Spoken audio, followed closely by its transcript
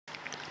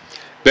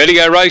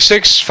Bendigo race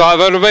 6,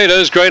 500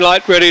 metres, green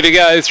light ready to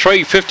go.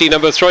 350,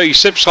 number 3,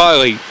 Sips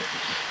Highly.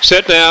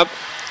 Set now.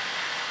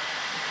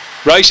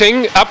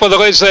 Racing, up with the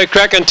lids there,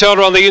 Crack and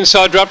Tilda on the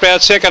inside, dropped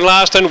out second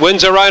last and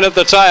wins a rain at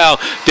the tail.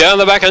 Down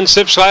the back and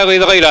Sips slowly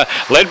the leader,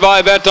 led by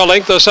about a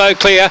length or so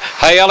clear.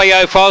 Hey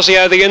Elio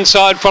Fozio the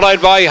inside,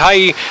 followed by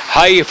Hey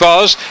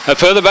Foz.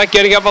 Further back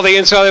getting up on the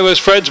inside there was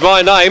Fred's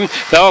My Name.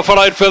 They were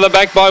followed further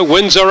back by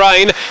Windsor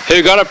Rain,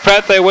 who got a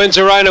Pratt there,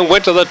 Windsor Rain, and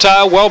went to the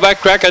tail. Well back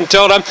Crack and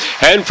Tilda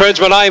and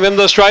Fred's My Name in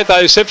the straight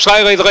though. Sips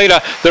slowly the leader.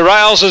 The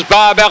rails is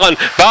Barbellin.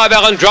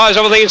 Barbellin drives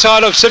over the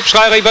inside of Sips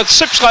slowly, but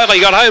Sips slowly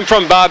got home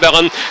from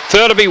Barbellin.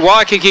 Third to be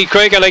Waikiki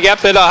Creek and a gap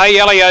there to Hey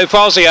Elio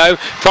Fozio,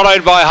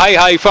 followed by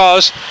Hey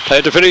Foz. They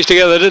had to finish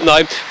together, didn't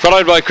they?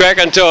 Followed by Crack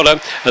and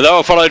Tilda, and they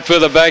were followed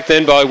further back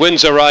then by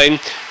Windsor Rain,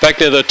 back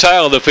near the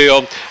tail of the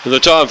field. And the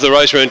time for the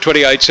race around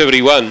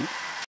 28.71.